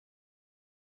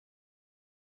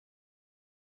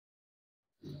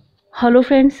Hello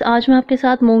friends, आज मैं आपके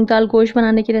साथ मूंग दाल गोश्त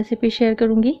बनाने की रेसिपी शेयर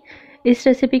करूंगी। इस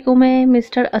रेसिपी को मैं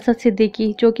मिस्टर असद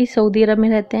सिद्दीकी, जो कि सऊदी अरब में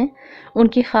रहते हैं,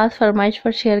 उनकी ख़ास फरमाइश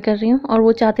पर शेयर कर रही हूं और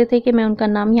वो चाहते थे कि मैं उनका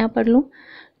नाम यहाँ पर लूं।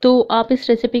 तो आप इस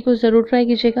रेसिपी को ज़रूर ट्राई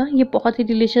कीजिएगा, ये बहुत ही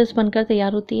डिलीशियस बनकर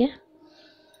तैयार होती है।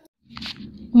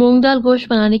 मूंग दाल गोश्त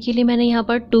बनाने के लिए मैंने यहाँ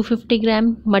पर 250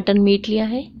 ग्राम मटन मीट लिया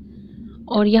है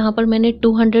और यहाँ पर मैंने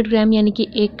 200 ग्राम यानी कि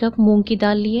 1 कप मूंग की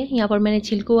दाल ली है। यहाँ पर मैंने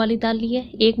छिलकों वाली दाल ली है।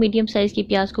 एक मीडियम साइज़ की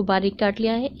प्याज को बारीक काट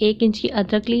लिया है। 1 इंच की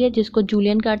अदरक ली है जिसको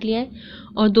जूलियन काट लिया है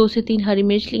और 2 से 3 हरी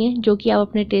मिर्च लिए हैं जो कि आप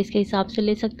अपने टेस्ट के हिसाब से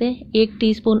ले सकते हैं। 1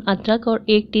 टीस्पून अदरक और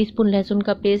 1 टीस्पून लहसुन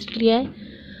का पेस्ट लिया है।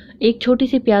 एक छोटी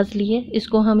सी प्याज ली है,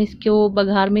 इसको हम इसको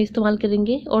बघार में इस्तेमाल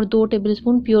करेंगे और 2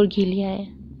 टेबलस्पून प्योर घी लिया है।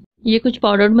 ये कुछ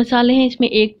पाउडर्ड मसाले हैं। इसमें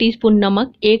 1 टीस्पून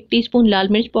नमक, 1 टीस्पून लाल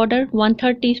मिर्च पाउडर,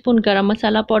 1/3 टीस्पून गरम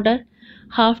मसाला पाउडर,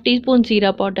 हाफ टी स्पून जीरा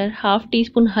पाउडर, हाफ टी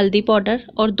स्पून हल्दी पाउडर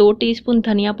और 2 टीस्पून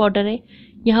धनिया पाउडर है।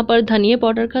 यहाँ पर धनिया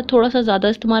पाउडर का थोड़ा सा ज़्यादा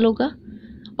इस्तेमाल होगा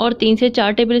और 3 से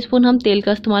 4 टेबलस्पून हम तेल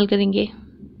का इस्तेमाल करेंगे।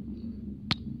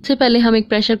 सबसे पहले हम एक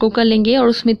प्रेशर कुकर लेंगे और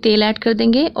उसमें तेल ऐड कर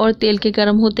देंगे और तेल के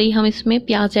गर्म होते ही हम इसमें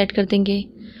प्याज ऐड कर देंगे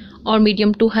और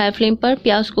मीडियम टू हाई फ्लेम पर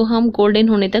प्याज को हम गोल्डन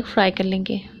होने तक फ्राई कर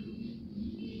लेंगे।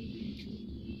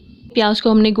 प्याज को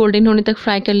हमने गोल्डन होने तक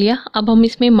फ्राई कर लिया। अब हम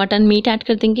इसमें मटन मीट ऐड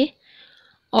कर देंगे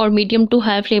और मीडियम टू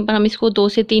हाई फ्लेम पर हम इसको 2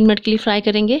 से 3 मिनट के लिए फ्राई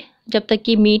करेंगे जब तक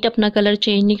कि मीट अपना कलर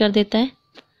चेंज नहीं कर देता है।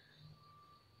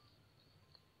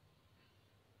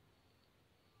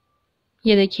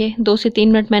 ये देखिए 2 से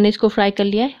 3 मिनट मैंने इसको फ्राई कर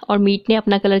लिया है और मीट ने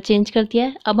अपना कलर चेंज कर दिया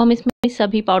है। अब हम इसमें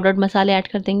सभी पाउडर्ड मसाले ऐड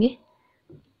कर देंगे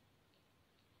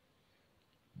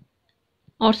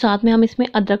और साथ में हम इसमें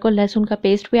अदरक और लहसुन का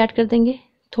पेस्ट भी ऐड कर देंगे।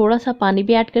 थोड़ा सा पानी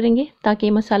भी ऐड करेंगे ताकि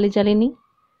मसाले जले नहीं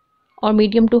और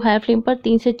मीडियम टू हाई फ्लेम पर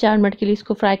 3 से 4 मिनट के लिए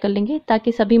इसको फ्राई कर लेंगे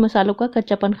ताकि सभी मसालों का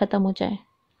कच्चापन ख़त्म हो जाए।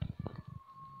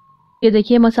 ये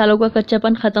देखिए मसालों का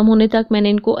कच्चापन ख़त्म होने तक मैंने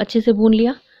इनको अच्छे से भून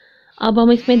लिया। अब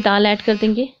हम इसमें दाल ऐड कर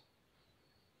देंगे।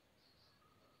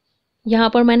 यहाँ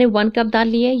पर मैंने 1 कप दाल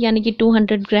ली है यानी कि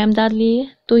 200 ग्राम दाल ली है।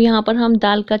 तो यहाँ पर हम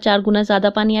दाल का 4 गुना ज़्यादा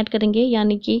पानी ऐड करेंगे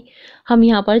यानी कि हम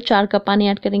यहाँ पर 4 कप पानी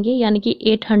ऐड करेंगे यानी कि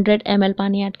 800 ml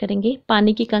पानी ऐड करेंगे।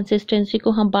 पानी की कंसिस्टेंसी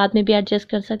को हम बाद में भी एडजस्ट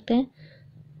कर सकते हैं।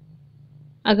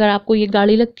 अगर आपको ये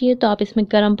गाढ़ी लगती है तो आप इसमें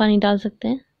गर्म पानी डाल सकते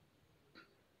हैं।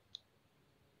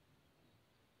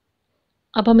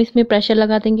 अब हम इसमें प्रेशर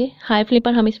लगा देंगे। हाई फ्लेम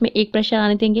पर हम इसमें एक प्रेशर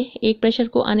आने देंगे। एक प्रेशर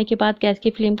को आने के बाद गैस की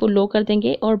फ्लेम को लो कर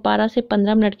देंगे और 12 से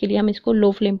 15 मिनट के लिए हम इसको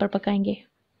लो फ्लेम पर पकाएंगे।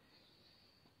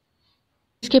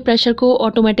 इसके प्रेशर को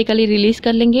ऑटोमेटिकली रिलीज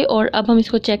कर लेंगे और अब हम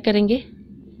इसको चेक करेंगे।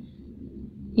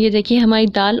 ये देखिए हमारी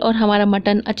दाल और हमारा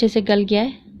मटन अच्छे से गल गया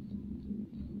है।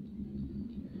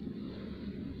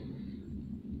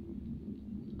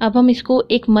 अब हम इसको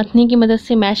एक मथनी की मदद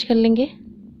से मैश कर लेंगे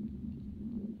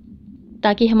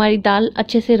ताकि हमारी दाल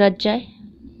अच्छे से रच जाए।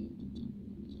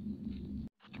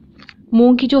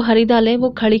 मूंग की जो हरी दाल है वो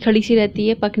खड़ी खड़ी सी रहती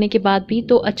है पकने के बाद भी,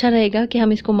 तो अच्छा रहेगा कि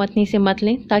हम इसको मथनी से मथ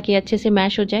लें ताकि अच्छे से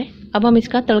मैश हो जाए। अब हम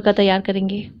इसका तड़का तैयार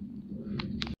करेंगे।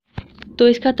 तो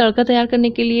इसका तड़का तैयार करने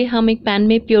के लिए हम एक पैन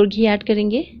में प्योर घी ऐड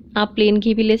करेंगे। आप प्लेन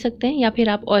घी भी ले सकते हैं या फिर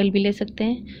आप ऑयल भी ले सकते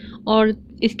हैं और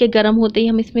इसके गर्म होते ही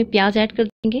हम इसमें प्याज ऐड कर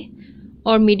देंगे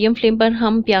और मीडियम फ्लेम पर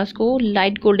हम प्याज को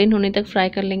लाइट गोल्डन होने तक फ्राई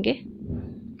कर लेंगे।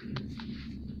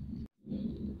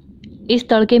 इस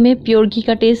तड़के में प्योर घी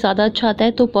का टेस्ट ज़्यादा अच्छा आता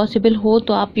है, तो पॉसिबल हो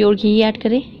तो आप प्योर घी ऐड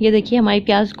करें। ये देखिए हमारी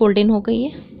प्याज गोल्डन हो गई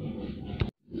है।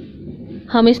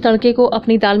 हम इस तड़के को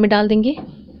अपनी दाल में डाल देंगे।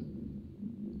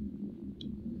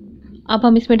 अब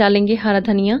हम इसमें डालेंगे हरा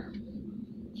धनिया,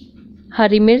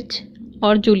 हरी मिर्च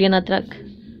और जूलियन अदरक।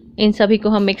 इन सभी को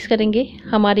हम मिक्स करेंगे।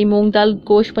 हमारी मूंग दाल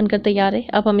गोश्त बनकर तैयार है।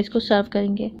 अब हम इसको सर्व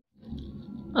करेंगे।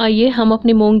 आइए हम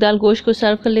अपनी मूंग दाल गोश्त को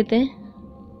सर्व कर लेते हैं।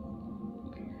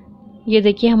 ये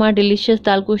देखिए हमारा डिलीशियस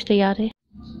दाल गोश्त तैयार है।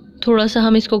 थोड़ा सा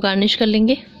हम इसको गार्निश कर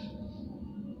लेंगे।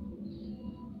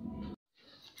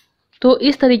 तो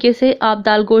इस तरीके से आप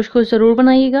दाल गोश्त को ज़रूर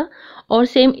बनाइएगा और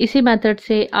सेम इसी मेथड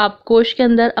से आप गोश्त के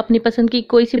अंदर अपनी पसंद की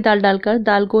कोई सी दाल डालकर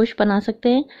दाल गोश्त बना सकते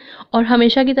हैं। और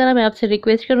हमेशा की तरह मैं आपसे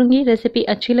रिक्वेस्ट करूंगी, रेसिपी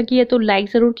अच्छी लगी है तो लाइक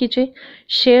ज़रूर कीजिए,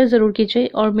 शेयर ज़रूर कीजिए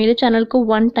और मेरे चैनल को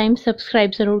 1 टाइम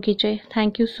सब्सक्राइब ज़रूर कीजिए।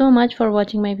 Thank you so much for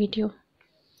watching my video.